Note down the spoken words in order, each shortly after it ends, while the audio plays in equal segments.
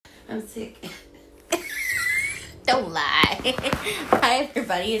I'm sick. Don't lie. Hi,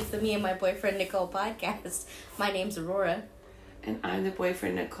 everybody. It's the Me and My Boyfriend Nicole podcast. My name's Aurora. And I'm the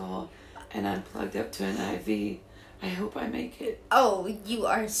boyfriend, Nicole. And I'm plugged up to an IV. I hope I make it. Oh, you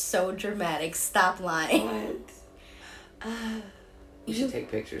are so dramatic. Stop lying. What? You should take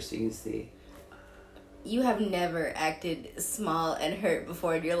pictures so you can see. You have never acted small and hurt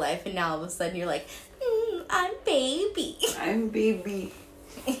before in your life, and now all of a sudden you're like, I'm baby. I'm baby.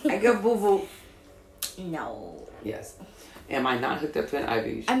 I got boo-boo. No. Yes. Am I not hooked up to an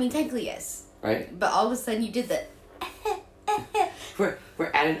IV? I mean, technically, yes. Right? But all of a sudden you did the... We're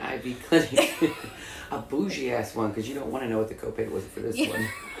at an IV clinic. A bougie-ass one, because you don't want to know what the copay was for this one.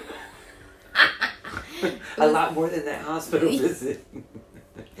 A lot more than that hospital visit.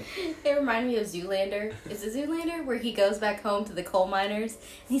 It reminded me of Zoolander. Is it Zoolander? Where he goes back home to the coal miners,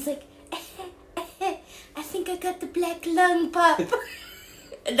 and he's like, I think I got the black lung pop.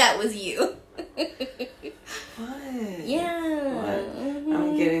 And that was you. What? Yeah. What? Mm-hmm.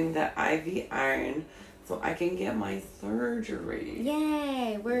 I'm getting the IV iron so I can get my surgery.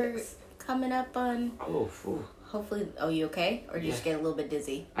 Yay. We're coming up on... Oh, phew. Hopefully... Oh, you okay? Or did you just get a little bit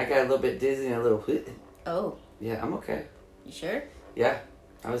dizzy? I got a little bit dizzy and a little... Oh. Yeah, I'm okay. You sure? Yeah.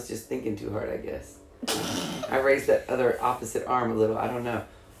 I was just thinking too hard, I guess. I raised that other opposite arm a little. I don't know.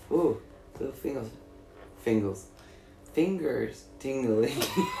 Ooh. Little fingers tingling.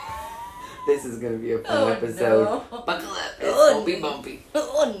 This is going to be a fun episode. No. Buckle up. It's bumpy.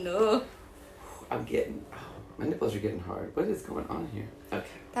 Oh, no. I'm getting... Oh, my nipples are getting hard. What is going on here? Okay.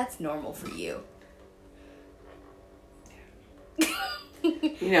 That's normal for you.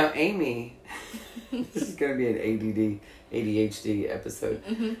 You know, Amy... This is going to be an ADHD episode.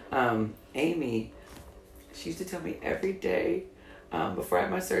 Mm-hmm. Amy, she used to tell me every day before I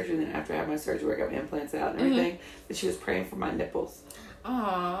had my surgery and then after I had my surgery where I got my implants out and everything, that she was praying for my nipples.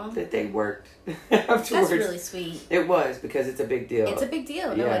 Aww. That they worked afterwards. That's really sweet. It was, because it's a big deal. It's a big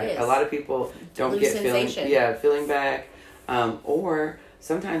deal. No, yeah, it is. A lot of people don't Lose get sensation. feeling back. Or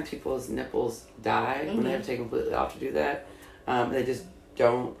sometimes people's nipples die when they have to take completely off to do that. They just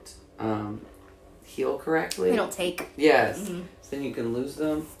don't heal correctly. They don't take. Yes. Mm-hmm. So then you can lose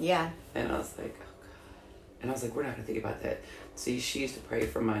them. Yeah. And I was like, oh God. And I was like, we're not going to think about that. See, she used to pray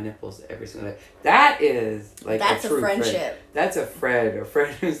for my nipples every single day. That is like That's a true friendship. Friend. That's a friend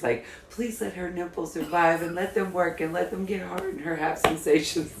who's like, please let her nipples survive and let them work and let them get hard and her have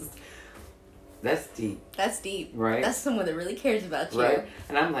sensations. That's deep. That's deep. Right? That's someone that really cares about you. Right?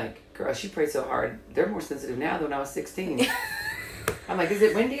 And I'm like, girl, she prayed so hard. They're more sensitive now than when I was 16. I'm like, is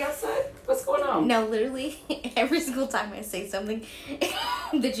it windy outside? What's going on? No, literally, every single time I say something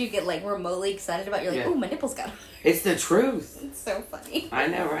that you get like remotely excited about, you're like, oh, my nipples got hard. It's the truth. It's so funny. I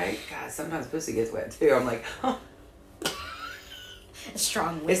know, right? God, sometimes pussy gets wet too. I'm like, oh. A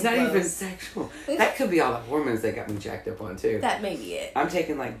strong wind It's not blows. even sexual. That could be all the hormones that got me jacked up on too. That may be it. I'm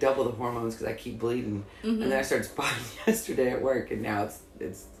taking like double the hormones because I keep bleeding. And then I started spotting yesterday at work and now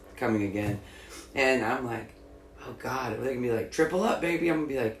it's coming again. And I'm like, oh God, are they gonna be like, triple up, baby? I'm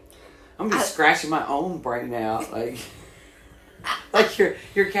gonna be scratching my own brain out. Like your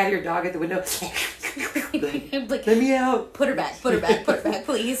cat or your dog at the window. Like, let me out. Put her back,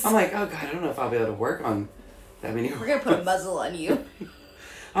 please. I'm like, oh God, I don't know if I'll be able to work on that many We're gonna put a muzzle on you.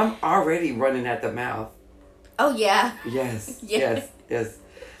 I'm already running at the mouth. Oh, yeah. Yes. Yeah. Yes.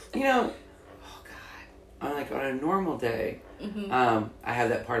 You know, oh God, on a normal day, I have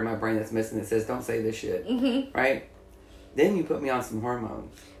that part of my brain that's missing that says, don't say this shit. Mm-hmm. Right? Then you put me on some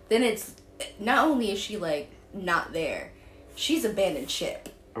hormones. Then it's, not only is she like not there, she's abandoned ship.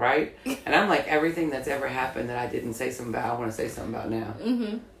 Right? And I'm like, everything that's ever happened that I didn't say something about, I want to say something about now.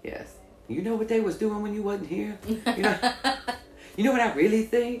 Mm-hmm. Yes. You know what they was doing when you wasn't here? You know what I really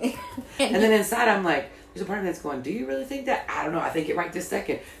think? And then inside I'm like, there's a part of me that's going, do you really think that? I don't know. I think it right this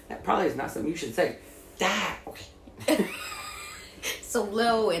second. That probably is not something you should say. That. Okay. So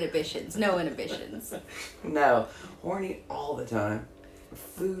no inhibitions. No. Horny all the time.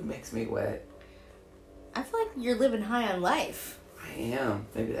 Food makes me wet. I feel like you're living high on life. I am.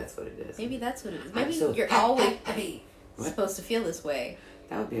 Maybe that's what it is. Maybe so you're always What? supposed to feel this way.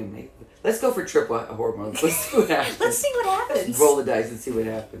 That would be amazing. Let's go for triple hormones. Let's see what happens. Let's see what happens. Let's roll the dice and see what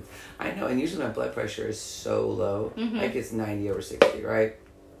happens. I know, and usually my blood pressure is so low. Like it's 90/60, right?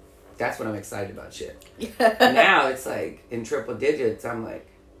 That's when I'm excited about shit. Now it's like in triple digits, I'm like...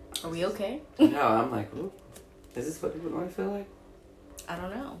 Are we okay? No, I'm like, ooh, is this what people want to feel like? I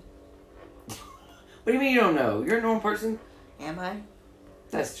don't know. What do you mean you don't know? You're a normal person? Am I?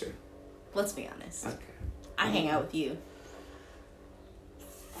 That's true. Let's be honest. Okay. I hang out with you.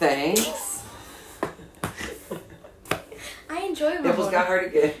 Thanks. I enjoy enjoy my Nipples got hard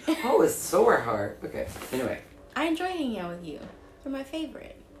again. Oh, it's sore hard. Okay. Anyway. I enjoy hanging out with you. You're my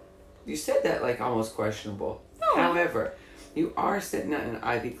favorite. You said that like almost questionable. No. However, you are sitting at an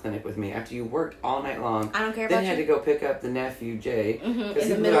IV clinic with me after you worked all night long. I don't care then about you. Then had to go pick up the nephew, Jay. Mm-hmm. In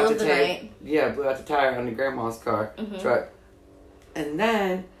the middle of the night. Yeah, blew out the tire on the grandma's car, truck. And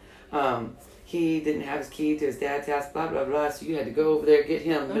then he didn't have his key to his dad's house, blah, blah, blah. So you had to go over there, get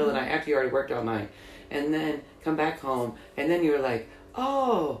him in the middle of the night after you already worked all night. And then come back home. And then you were like,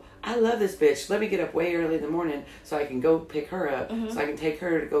 oh, I love this bitch. Let me get up way early in the morning so I can go pick her up. So I can take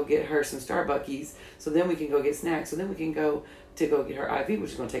her to go get her some Starbucks. So then we can go get snacks. So then we can go to go get her IV,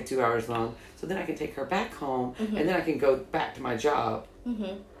 which is going to take 2 hours long. So then I can take her back home. And then I can go back to my job.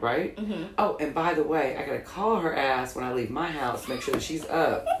 Right? Oh, and by the way, I got to call her ass when I leave my house to make sure that she's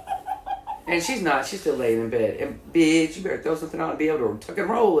up. And she's not. She's still laying in bed. And bitch, you better throw something on and be able to tuck and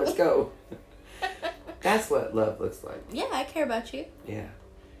roll. Let's go. That's what love looks like. Yeah, I care about you. Yeah.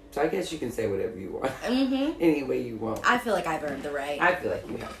 So I guess you can say whatever you want. Any way you want. I feel like I've earned the right. I feel like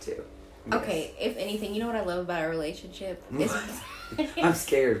you have to. Yes. Okay, if anything, you know what I love about our relationship? I'm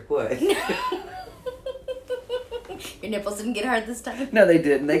scared. What? Your nipples didn't get hard this time? No, they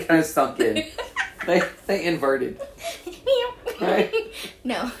didn't. They kind of sunk in. They inverted. Right?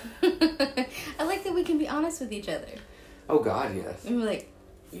 No. I like that we can be honest with each other. Oh, God, yes. And we're like,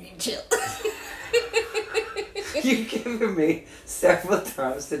 you can chill. You've given me several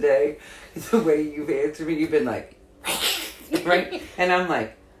times today the way you've answered me. You've been like, right? And I'm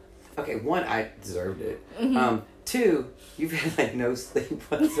like, okay, one, I deserved it. 2, you've had like no sleep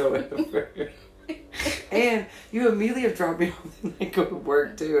whatsoever. And you immediately have dropped me off and I go to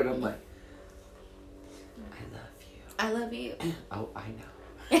work too. And I'm like, I love you. Oh, I know.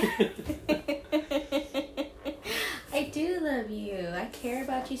 I do love you. I care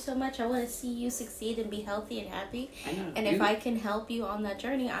about you so much. I want to see you succeed and be healthy and happy. I know. And if I can help you on that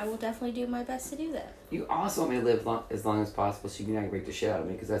journey, I will definitely do my best to do that. You also want me to live as long as possible so you can aggravate the shit out of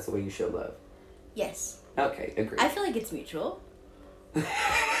me because that's the way you show love. Yes. Okay, agree. I feel like it's mutual.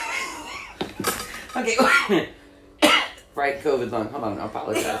 Okay. Right, COVID lung. Hold on, I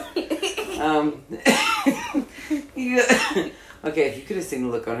apologize. Okay, if you could have seen the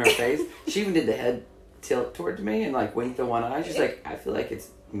look on her face, she even did the head tilt towards me and like winked the one eye. She's like, I feel like it's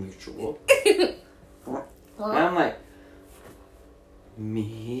mutual. And I'm like,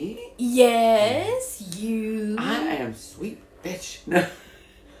 me? Yes, you. I am sweet, bitch. No.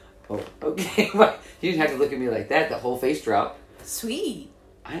 Oh, okay. Well, you didn't have to look at me like that. The whole face dropped. Sweet.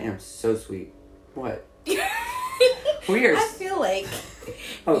 I am so sweet. What? We are. I feel like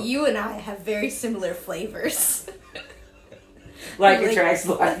you and I have very similar flavors. Like attracts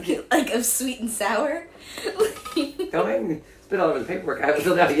like. Like of sweet and sour. Don't make me spit all over the paperwork. I haven't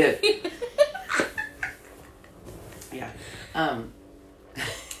filled out yet. Yeah.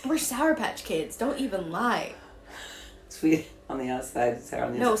 We're Sour Patch Kids. Don't even lie. Sweet on the outside, sour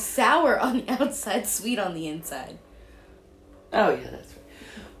on the inside. No, sour on the outside, sweet on the inside. Oh, yeah, that's right.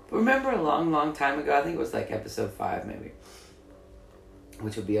 Remember a long, long time ago, I think it was like episode 5 maybe,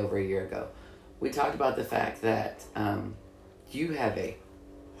 which would be over a year ago, we talked about the fact that you have a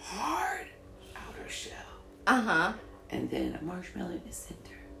hard outer shell. Uh-huh. And then a marshmallow in the center.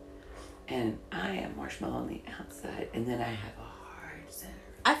 And I am marshmallow on the outside, and then I have a hard center.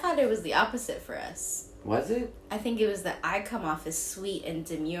 I thought it was the opposite for us. Was it? I think it was that I come off as sweet and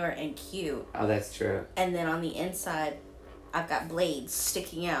demure and cute. Oh, that's true. And then on the inside, I've got blades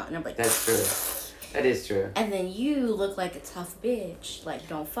sticking out. And I'm like... That's true. That is true. And then you look like a tough bitch. Like,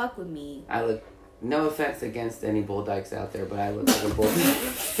 don't fuck with me. I look... No offense against any bull dykes out there, but I look like a bull dyke.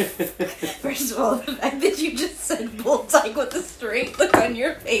 First of all, the fact that you just said bull dyke with a straight look on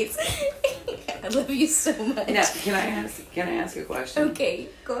your face. I love you so much. Now, can I ask a question? Okay,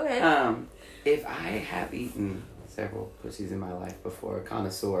 go ahead. If I have eaten several pussies in my life before, a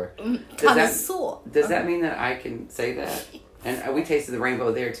connoisseur. Connoisseur. Does that mean that I can say that? And we tasted the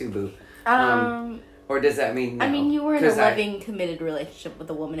rainbow there too, boo. Or does that mean no? I mean, you were in a loving, committed relationship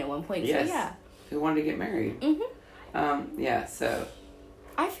with a woman at one point, yes, so yeah. Who wanted to get married. Mm-hmm. Yeah, so.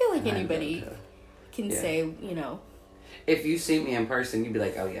 I feel like anybody can say, you know. If you see me in person, you'd be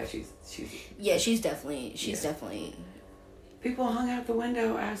like, oh yeah, she's. Yeah, she's definitely. People hung out the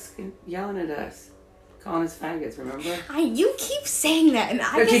window yelling at us. Calling us faggots, remember? You keep saying that, and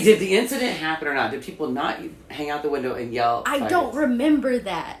Okay, did the incident happen or not? Did people not hang out the window and yell? I don't remember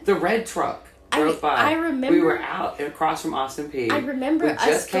that. The red truck drove by. I remember. We were out across from Austin Peay. I remember we us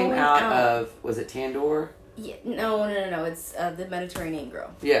just came going out of, was it Tandoor? Yeah, no. It's the Mediterranean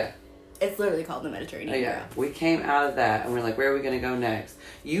Grill. Yeah. It's literally called the Mediterranean Grill. Yeah. We came out of that, and we're like, where are we going to go next?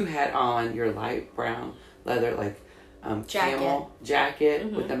 You had on your light brown leather, like, camel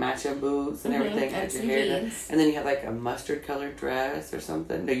jacket with the matching boots and everything. And Had your some hair done. jeans. And then you had like a mustard colored dress or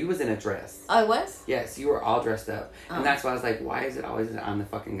something. No, you was in a dress. Oh, I was? Yes, you were all dressed up. And that's why I was like, why is it always that I'm the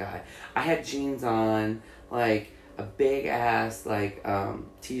fucking guy? I had jeans on, like a big ass like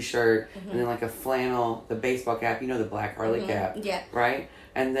t-shirt, and then like a flannel, the baseball cap, you know, the black Harley cap. Yeah. Right?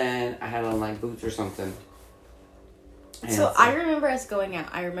 And then I had on like boots or something. And So I remember us going out.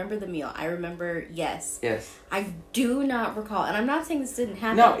 I remember the meal. I remember, yes. Yes. I do not recall, and I'm not saying this didn't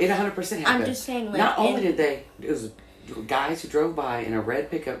happen. No, it 100% happened. I'm just saying, like, not only did they, it was guys who drove by in a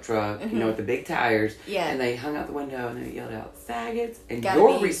red pickup truck, you know, with the big tires. Yeah. And they hung out the window and they yelled out, faggots. And Gotta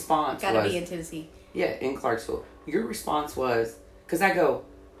your be- response Gotta was, be in Tennessee. yeah, in Clarksville. Your response was, because I go,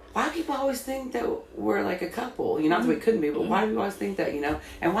 why do people always think that we're like a couple? You know, not that we couldn't be, but why do we always think that, you know?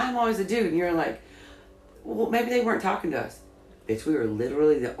 And why am I always a dude? And you're like, well, maybe they weren't talking to us. Bitch, we were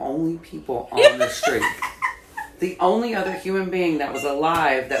literally the only people on the street. The only other human being that was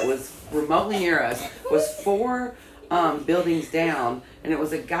alive that was remotely near us was 4 buildings down, and it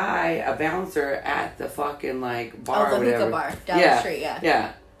was a guy, a bouncer at the fucking like bar Oh, or the whatever. hookah bar down the street, yeah.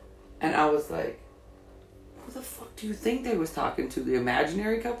 Yeah. And I was like, who the fuck do you think they was talking to? The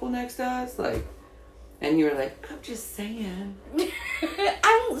imaginary couple next to us? Like, and you were like, I'm just saying.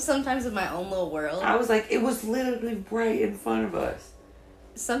 I'm sometimes in my own little world. I was like, it was literally right in front of us.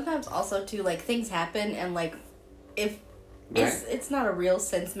 Sometimes also too, like, things happen, and like, if Right. it's not a real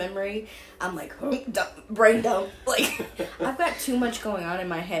sense memory, I'm like, brain dump. Like, I've got too much going on in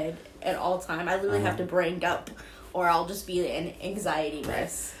my head at all time. I literally have to brain dump, or I'll just be an anxiety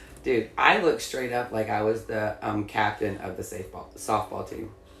mess. Dude, I look straight up like I was the captain of the softball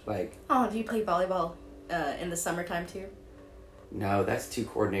team. Like, Oh, do you play volleyball in the summertime too? no, that's too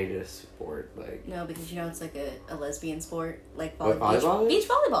coordinated a sport. Like, No, because you know it's like a lesbian sport, like What, volleyball is? beach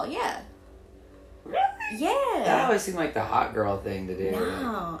volleyball. Yeah, really? yeah. That always seemed like the hot girl thing to do.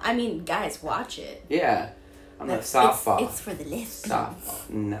 No, I mean, guys, watch it. Yeah. I'm like, That's- softball. It's for the lesbians. Softball.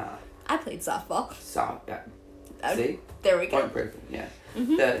 Nah. I played softball. Yeah. Uh, See? There we go. Point person. Yeah.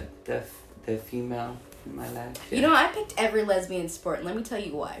 The female in my life. Yeah. You know, I picked every lesbian sport, and let me tell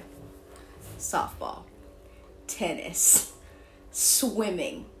you why. Softball, tennis,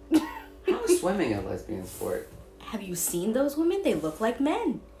 swimming. How is swimming a lesbian sport? Have you seen those women? They look like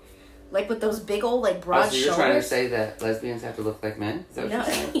men. Like with those big old, like, broad So you're shoulders. trying to say that lesbians have to look like men? Is that what No, you're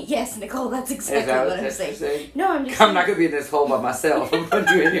saying? yes, Nicole, that's Is exactly that what I'm you're saying. No, I'm just I'm not going to be in this hole by myself. I'm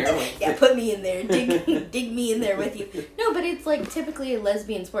putting you in here. yeah, put me in there. Dig me in there with you. No, but it's like typically a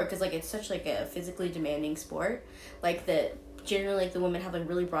lesbian sport because like it's such like a physically demanding sport. Like that generally like the women have like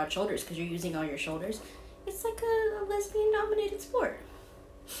really broad shoulders because you're using all your shoulders. It's like a lesbian dominated sport.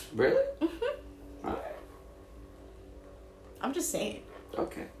 Really? Mm-hmm. All right. I'm just saying.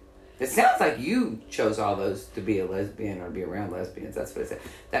 Okay. It sounds like you chose all those to be a lesbian or be around lesbians. That's what it said.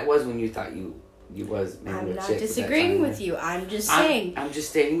 That was when you thought you was maybe I'm a not chick at that disagreeing time. with you. I'm just saying. I'm just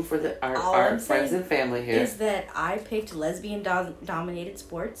stating for All our I'm friends saying and family here. is that I picked lesbian dominated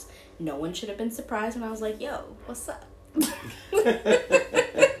sports. No one should have been surprised when I was like, "Yo, what's up?"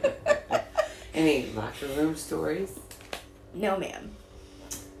 Any locker room stories? No, ma'am.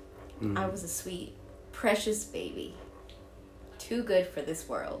 Mm. I was a sweet, precious baby. Too good for this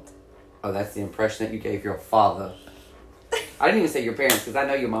world. Oh, that's the impression that you gave your father. I didn't even say your parents because I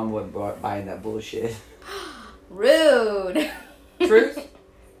know your mom wasn't buying that bullshit. Rude. Truth?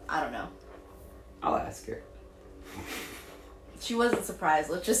 I don't know. I'll ask her. She wasn't surprised.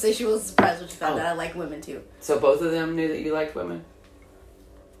 Let's just say she wasn't surprised when she found Oh. out I like women too. So both of them knew that you liked women?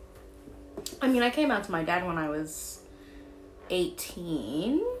 I mean, I came out to my dad when I was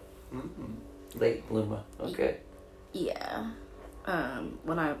 18. Mm-hmm. Late bloomer. Okay. Yeah.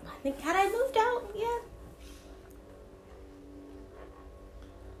 When I think, had I moved out yet?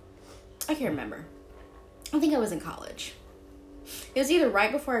 I can't remember. I think I was in college. It was either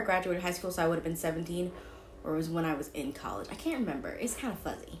right before I graduated high school, so I would have been 17, or it was when I was in college. I can't remember. It's kind of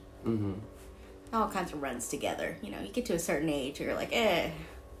fuzzy. Mm-hmm. All kinds of runs together. You know, you get to a certain age, you're like,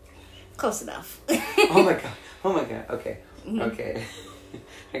 close enough. Oh my god. Oh my god. Okay. Mm-hmm. Okay.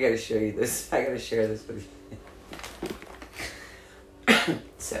 I gotta show you this. I gotta share this with you.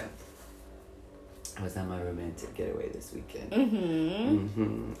 So, I was on my romantic getaway this weekend. Mm-hmm.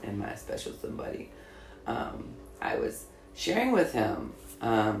 Mm-hmm. And my special somebody. I was sharing with him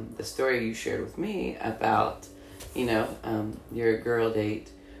the story you shared with me about, you know, your girl date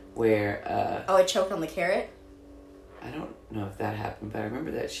where... Oh, I choked on the carrot? I don't know if that happened, but I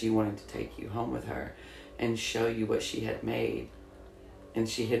remember that she wanted to take you home with her and show you what she had made. And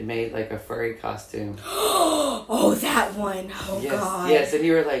she had made like a furry costume. Oh, that one. Oh, Yes, God. yes. And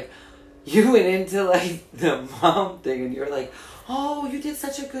you were like, you went into like the mom thing and you're like, oh, you did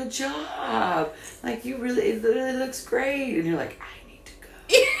such a good job. Like it really looks great. And you're like, I need to go.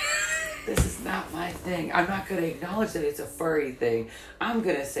 This is not my thing. I'm not going to acknowledge that it's a furry thing. I'm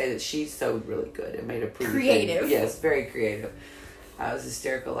going to say that she sewed really good and made a pretty creative. thing. Yes, very creative. I was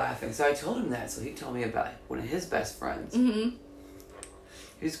hysterical laughing. So I told him that. So he told me about one of his best friends. Mm-hmm.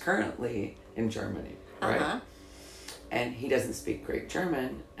 Who's currently in Germany, right? Uh-huh. And he doesn't speak great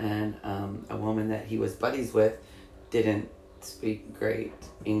German. And a woman that he was buddies with didn't speak great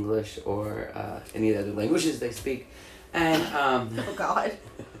English or any of the other languages they speak. And oh God.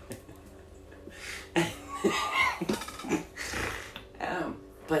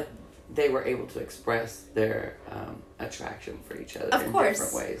 But they were able to express their attraction for each other in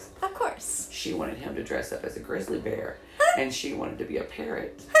different ways. Of course. She wanted him to dress up as a grizzly bear, and she wanted to be a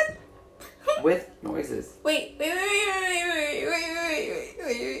parrot with noises. Wait.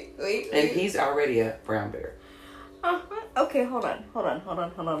 And he's already a brown bear. Okay, hold on.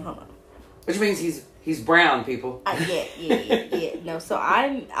 Which means he's brown, people. Yeah. No, so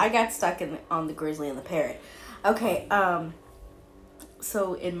I got stuck on the grizzly and the parrot. Okay,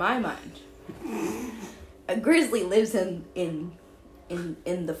 so in my mind, a grizzly lives in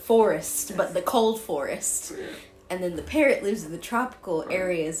the forest, but the cold forest. And then the parrot lives in the tropical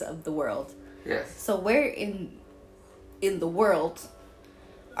areas of the world. Yes. So where in the world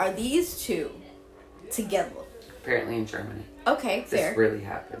are these two together? Apparently in Germany. Okay, fair. This really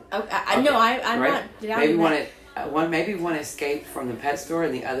happened. Okay, I know. I'm right? not. Maybe one escaped from the pet store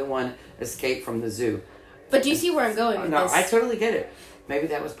and the other one escaped from the zoo. But do you see where I'm going with this? I totally get it. Maybe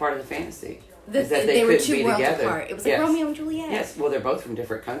that was part of the fantasy. That they were couldn't two be worlds together. apart. It was like Romeo and Juliet. Yes. Well, they're both from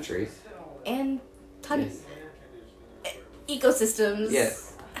different countries. And Yes. ecosystems.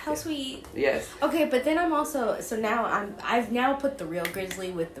 Yes. How sweet. Yes. Okay, but then I've now put the real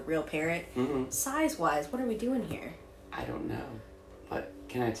grizzly with the real parrot. Mm-hmm. Size wise, what are we doing here? I don't know, but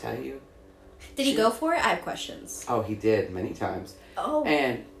can I tell you? Did he go for it? I have questions. Oh, he did many times. Oh.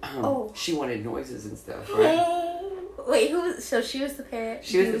 And she wanted noises and stuff, right? Wait, so she was the parrot?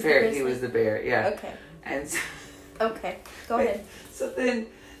 She was the parrot. He was the bear. Yeah. Okay. And so, okay, go ahead. So then,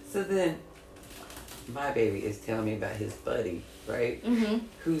 my baby is telling me about his buddy, right? Mm-hmm.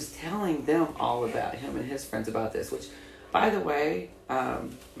 Who's telling them all about him and his friends about this. Which, by the way,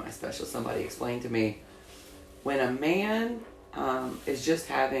 my special somebody explained to me, when a man is just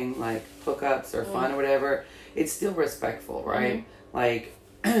having like hookups or fun or whatever, it's still respectful, right? Mm-hmm. Like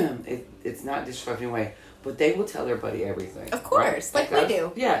it's not disrespectful in a way, but they will tell their buddy everything. Of course, right? like we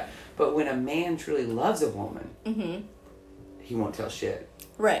do. Yeah, but when a man truly loves a woman, Mm-hmm. he won't tell shit.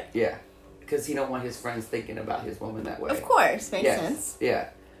 Right. Yeah, because he don't want his friends thinking about his woman that way. Of course, makes sense. Yeah,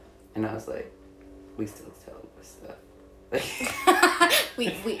 and I was like, we still tell this stuff. we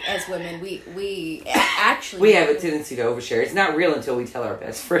as women we actually we have a tendency to overshare. It's not real until we tell our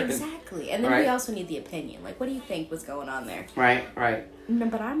best friend. Exactly, and then we also need the opinion. Like, what do you think was going on there? Right. No,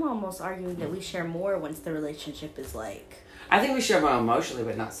 but I'm almost arguing that we share more once the relationship is like. I think we share more emotionally,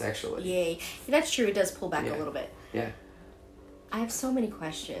 but not sexually. Yay, that's true. It does pull back a little bit. Yeah. I have so many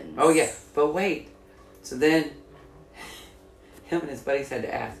questions. Oh yeah, but wait. So then, him and his buddies had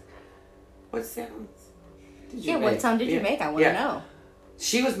to ask, "What sounds did you make?" What sound did you make? I want to know.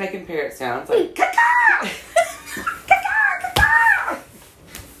 She was making parrot sounds like caca, caca,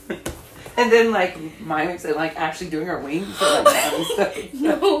 caca, and then like miming and like actually doing her wings and like stuff.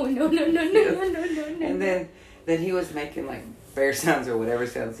 No. And then he was making like bear sounds or whatever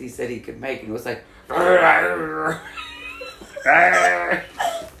sounds he said he could make, and it was like.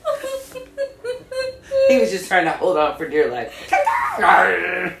 He was just trying to hold on for dear life.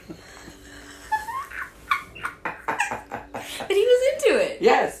 But he was into it.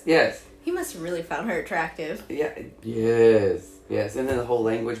 Yes. He must have really found her attractive. Yeah. Yes. And then the whole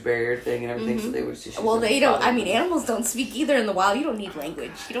language barrier thing and everything. So they was just. Well, they don't. I mean, animals don't speak either in the wild. You don't need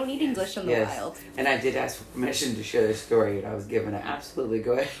language. You don't need English in the wild. And I did ask for permission to share this story, and I was given an absolutely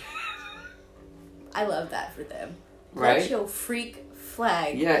go ahead. I love that for them. Right? Let your freak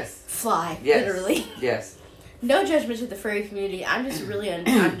flag. Yes. Fly. Yes. Literally. Yes. No judgment to the furry community. I'm just really.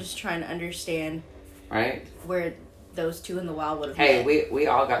 I'm just trying to understand. Right. Where those two in the wild would have. Hey, we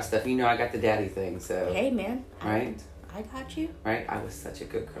all got stuff. You know, I got the daddy thing. So. Hey, man. Right. I got you. Right. I was such a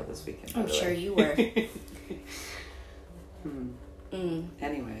good girl this weekend. I'm sure you were.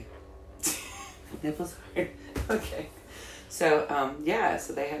 Anyway. Nipples hard. Okay. So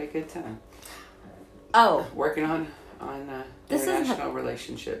so they had a good time. Oh. Working on international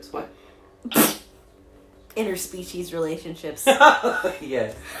relationships. What? Interspecies relationships.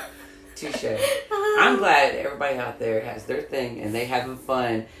 Yes. Touche. I'm glad everybody out there has their thing and they having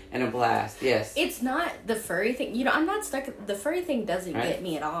fun and a blast. Yes. It's not the furry thing. You know, I'm not stuck. The furry thing doesn't Right. get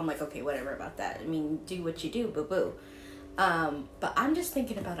me at all. I'm like, okay, whatever about that. I mean, do what you do, boo-boo. But I'm just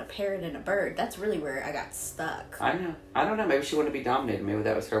thinking about a parrot and a bird. That's really where I got stuck. I know. I don't know. Maybe she wanted to be dominated. Maybe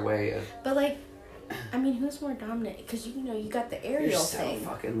that was her way of... But, like, I mean, who's more dominant? Because, you know, you got the aerial You're so thing.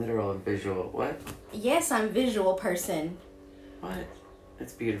 fucking literal and visual. What? Yes, I'm a visual person. What?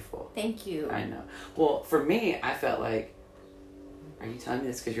 It's beautiful. Thank you. I know. Well, for me, I felt like... Are you telling me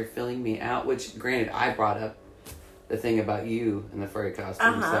this because you're filling me out? Which, granted, I brought up the thing about you in the furry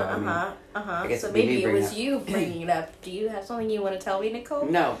costume. I guess So it'd be me maybe it bringing was up- you bringing it up. Do you have something you want to tell me, Nicole?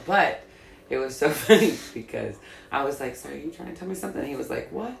 No, but it was so funny because I was like, so are you trying to tell me something? And he was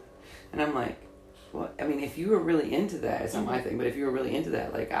like, what? And I'm like, what? I mean, if you were really into that, it's not my thing, but if you were really into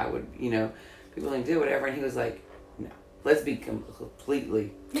that, like, I would, you know, be willing to do whatever. And he was like, no, let's be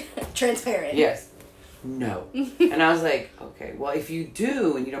completely... Transparent. Yes. No. And I was like, okay, well, if you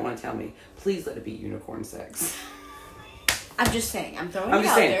do and you don't want to tell me, please let it be unicorn sex. I'm just saying. I'm throwing I'm it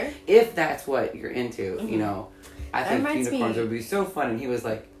just out saying, there. if that's what you're into, you know, I That think reminds unicorns me- would be so fun. And he was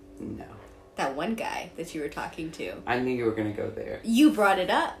like, no. That one guy that you were talking to. I knew you were going to go there. You brought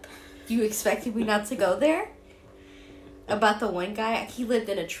it up. You expected me not to go there? About the one guy? He lived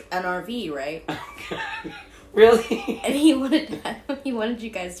in an RV, right? Really? And he wanted you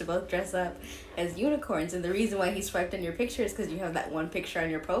guys to both dress up as unicorns. And the reason why he swiped on your picture is because you have that one picture on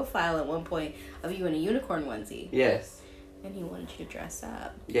your profile at one point of you in a unicorn onesie. Yes. And he wanted you to dress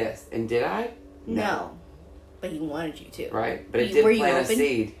up. Yes. And did I? No. But he wanted you to. Right. But it Were did you plant a open?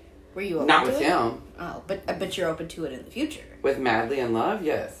 seed. Were you open Not to with it? him. Oh, but you're open to it in the future. With Madly in Love?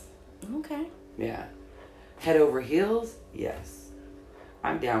 Yes. Okay. Yeah. Head over heels? Yes.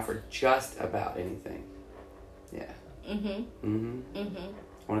 I'm down for just about anything. Yeah. I want to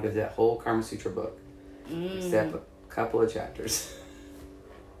go through that whole Kama Sutra book. Except a couple of chapters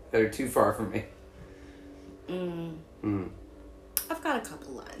that are too far from me. I've got a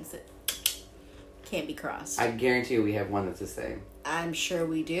couple lines that can't be crossed. I guarantee you we have one that's the same. I'm sure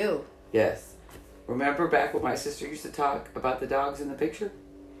we do. Yes. Remember back when my sister used to talk about the dogs in the picture?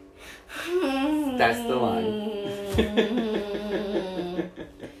 That's the line.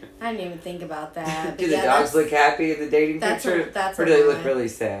 I didn't even think about that. Do the dogs look happy in the dating that's picture? that's or a do they look lie. really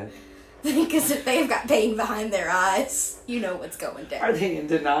sad? Because if they've got pain behind their eyes, you know what's going down. Are they in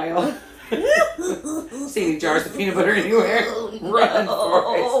denial? See any jars of peanut butter anywhere? Run,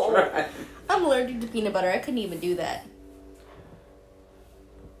 Forrest, run. I'm allergic to peanut butter. I couldn't even do that.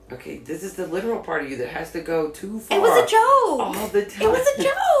 Okay, this is the literal part of you that has to go too far. It was a joke. All the time. It was a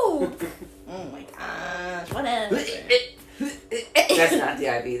joke. Oh my gosh. Whatever. That's not the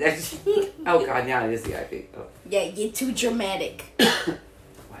IV. That's... Oh, God, now it is the IV. Oh. Yeah, you're too dramatic.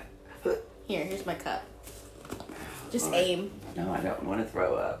 What? Here's my cup. Just Lord. aim. No, I don't want to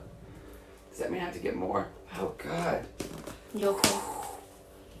throw up. Does that mean I have to get more? Oh, God. You okay?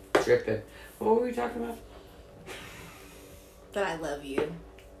 Dripping. What were we talking about? That I love you.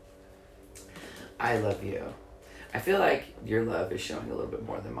 I love you. I feel like your love is showing a little bit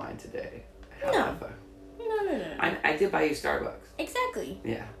more than mine today. However, No. I did buy you Starbucks. Exactly.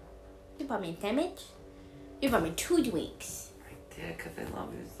 Yeah. You bought me a sandwich. You bought me 2 drinks. I did because I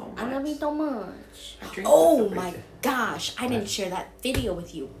love you so much. I love you so much. I drink Oh for my reason. gosh. I didn't What? share that video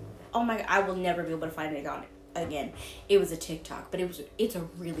with you. Oh my, I will never be able to find it again. It was a TikTok, but it's a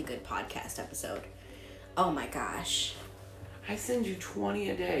really good podcast episode. Oh my gosh. I send you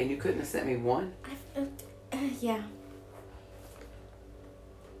 20 a day and you couldn't have sent me one? Yeah.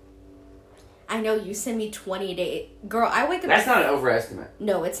 I know you send me 20 a day. Girl, I wake up... That's not an overestimate.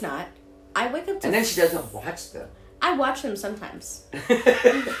 No, it's not. I wake up to... And then she doesn't watch them. I watch them sometimes.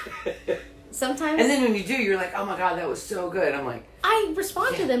 And Sometimes... then when you do, you're like, oh my God, that was so good. I'm like, I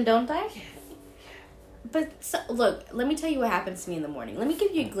respond to Yeah. them, don't I? yeah. But look, let me tell you what happens to me in the morning. Let me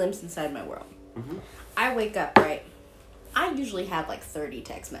give you a glimpse inside my world. Mm-hmm. I wake up, right? I usually have like 30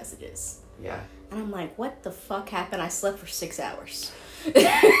 text messages. Yeah. And I'm like, what the fuck happened? I slept for 6 hours.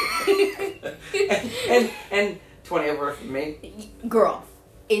 and 20 over for me. Girl,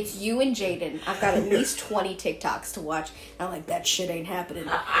 it's you and Jaden. I've got at least 20 TikToks to watch. And I'm like, that shit ain't happening.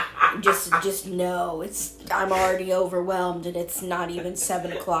 Just no. I'm already overwhelmed and it's not even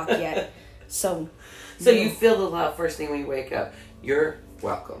 7 o'clock yet. So You feel the love first thing when you wake up. You're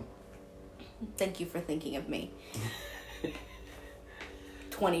welcome. thank you for thinking of me.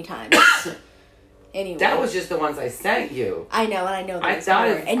 20 times. Anyway. That was just the ones I sent you. I know, and I know I there's thought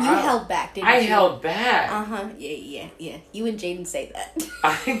more. it- And you I- held back, didn't you? I held back. Uh-huh. Yeah. You and Jaden say that.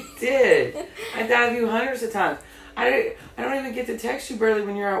 I did. I thought of you hundreds of times. I don't even get to text you barely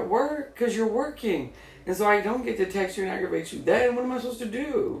when you're at work because you're working. And so I don't get to text you and aggravate you. Then what am I supposed to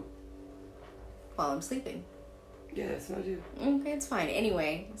do? While I'm sleeping. Yeah, that's what I do. Okay, it's fine.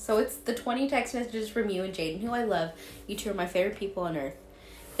 Anyway, so it's the 20 text messages from you and Jaden, who I love. You two are my favorite people on earth.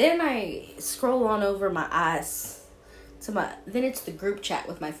 Then I scroll on over my eyes then it's the group chat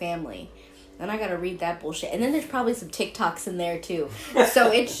with my family. And I gotta read that bullshit. And then there's probably some TikToks in there too.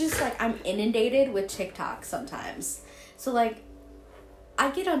 So it's just like I'm inundated with TikTok sometimes. So like,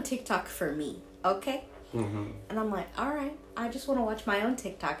 I get on TikTok for me, okay? Mm-hmm. And I'm like, all right, I just want to watch my own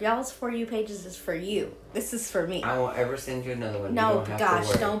TikTok. Y'all's For You pages is for you. This is for me. I won't ever send you another one. No,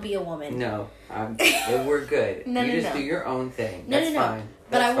 gosh, don't be a woman. No, we're good. You just do your own thing. That's fine.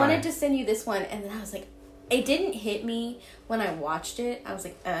 But I wanted to send you this one, and then I was like, it didn't hit me when I watched it. I was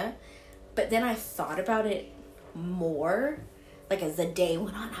like, But then I thought about it more, like as the day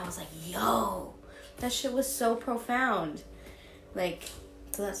went on. I was like, yo, that shit was so profound. Like,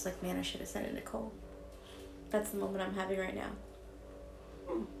 so that's like, man, I should have sent it to Nicole. That's the moment I'm having right now.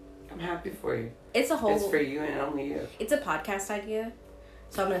 I'm happy for you. It's for you and only you. It's a podcast idea,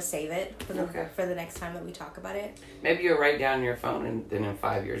 so I'm going to save it for the next time that we talk about it. Maybe you'll write down your phone and then in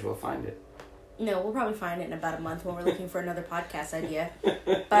 5 years we'll find it. No, we'll probably find it in about a month when we're looking for another podcast idea.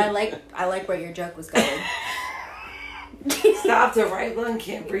 But I like where your joke was going. Stop, the right lung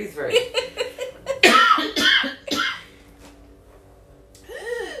can't breathe right.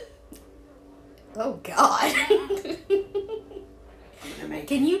 Oh, God.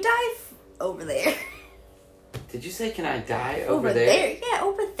 Can you dive over there? Did you say, can I die over there? Yeah,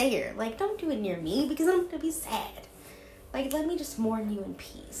 over there. Like, don't do it near me because I'm going to be sad. Like, let me just mourn you in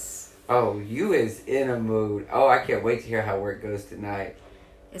peace. Oh, you is in a mood. Oh, I can't wait to hear how work goes tonight.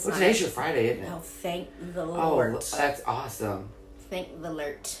 Today's your Friday, isn't it? Oh, thank the Lord. Oh, that's awesome. Thank the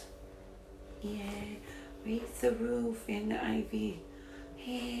Lord. Yeah, raise the roof in the ivy.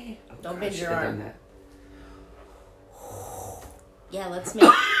 Yeah. Oh, don't bend your arm. That. Yeah, let's make...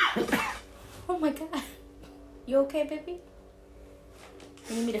 Oh, my God. You okay, baby?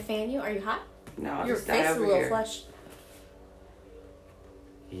 You need me to fan you? Are you hot? No, your face is a little flushed.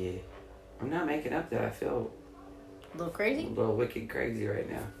 Yeah. I'm not making up though. I feel a little crazy? A little wicked crazy right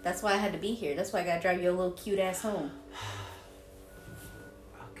now. That's why I had to be here. That's why I gotta drive you a little cute ass home.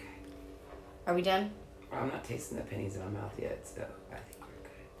 Okay. Are we done? Well, I'm not tasting the pennies in my mouth yet, so I think we're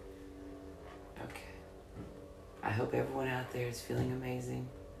good. Okay. I hope everyone out there is feeling amazing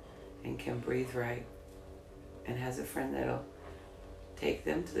and can breathe right and has a friend that'll take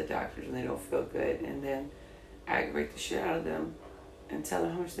them to the doctors when they don't feel good and then aggravate the shit out of them and tell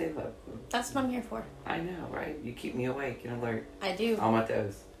them how much they love them. That's what I'm here for. I know, right? You keep me awake and alert. I do. On my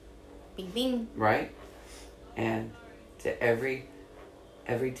toes. Bing, bing. Right? And to every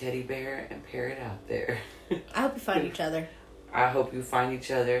teddy bear and parrot out there. I hope you find each other. I hope you find each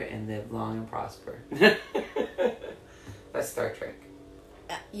other and live long and prosper. That's Star Trek.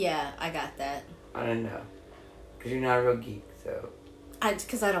 Yeah, I got that. I don't know. Because you're not a real geek, so. It's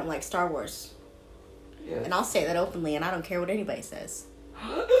because I don't like Star Wars. Yeah. And I'll say that openly, and I don't care what anybody says.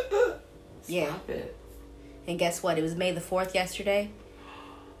 Stop it. And guess what? It was May the 4th yesterday.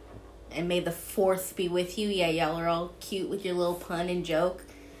 And May the 4th be with you. Yeah, y'all are all cute with your little pun and joke.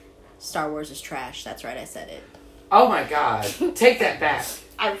 Star Wars is trash. That's right, I said it. Oh my God. Take that back.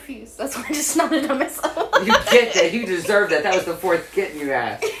 I refuse. That's why I just snotted on myself. You get that. You deserve that. That was the 4th getting you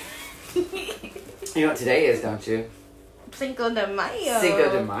ass. You know what today is, don't you? Cinco de Mayo.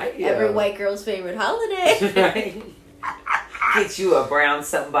 Cinco de Mayo. Every white girl's favorite holiday. Right? Get you a brown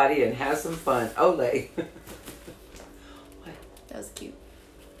somebody and have some fun. Olay. What? That was cute.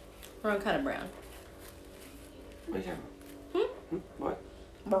 Wrong kind of brown. What are you talking about? What?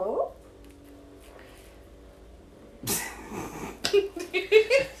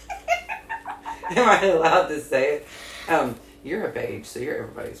 Am I allowed to say it? You're a beige, so you're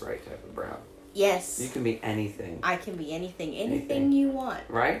everybody's right type of brown. Yes. You can be anything. I can be anything. Anything you want.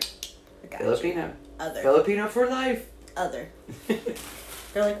 Right? Filipino. Other. Filipino for life. Other.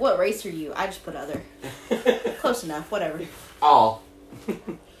 They're like, what race are you? I just put other. Close enough. Whatever. All.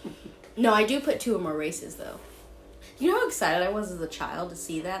 No, I do put 2 or more races, though. You know how excited I was as a child to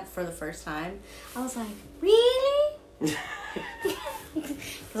see that for the first time? I was like, really?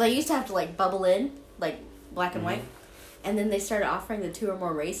 Because I used to have to, like, bubble in, like, black and white. And then they started offering the 2 or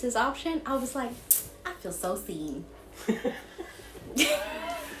more races option. I was like, I feel so seen.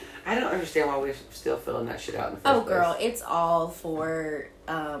 I don't understand why we're still filling that shit out in the first place. Oh, girl, it's all for,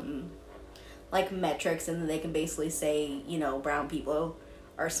 like, metrics. And then they can basically say, you know, brown people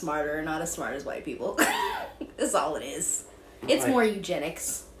are smarter or not as smart as white people. That's all it is. It's like, more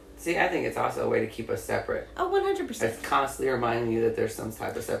eugenics. See, I think it's also a way to keep us separate. Oh, 100%. It's constantly reminding you that there's some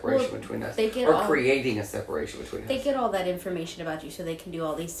type of separation between us. Or creating a separation between us. They get all that information about you so they can do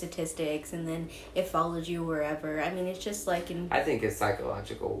all these statistics, and then it follows you wherever. I mean, it's just like... I think it's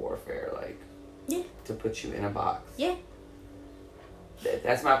psychological warfare, like... Yeah. To put you in a box. Yeah.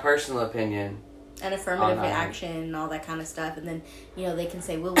 That's my personal opinion. And affirmative action and all that kind of stuff. And then, you know, they can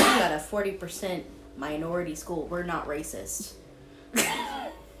say, well, we got a 40% minority school. We're not racist.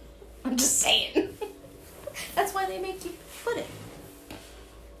 I'm just saying. That's why they make you put it.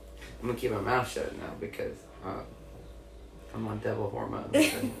 I'm going to keep my mouth shut now because I'm on devil hormones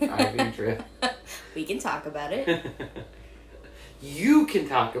and IV drip. We can talk about it. You can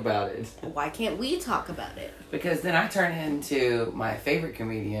talk about it. Why can't we talk about it? Because then I turn into my favorite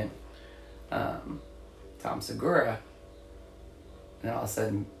comedian, Tom Segura, and all of a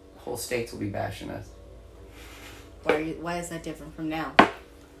sudden, whole states will be bashing us. Why is that different from now?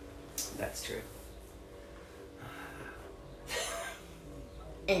 That's true.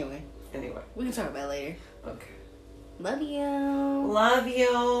 Anyway. We can talk about it later. Okay. Love you. Love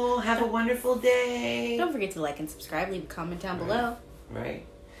you. Have a wonderful day. Don't forget to like and subscribe. Leave a comment down below. Right.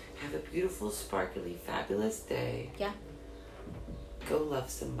 Have a beautiful, sparkly, fabulous day. Yeah. Go love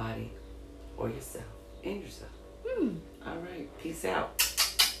somebody. Or yourself. And yourself. All right. Peace out.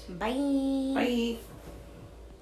 Bye. Bye.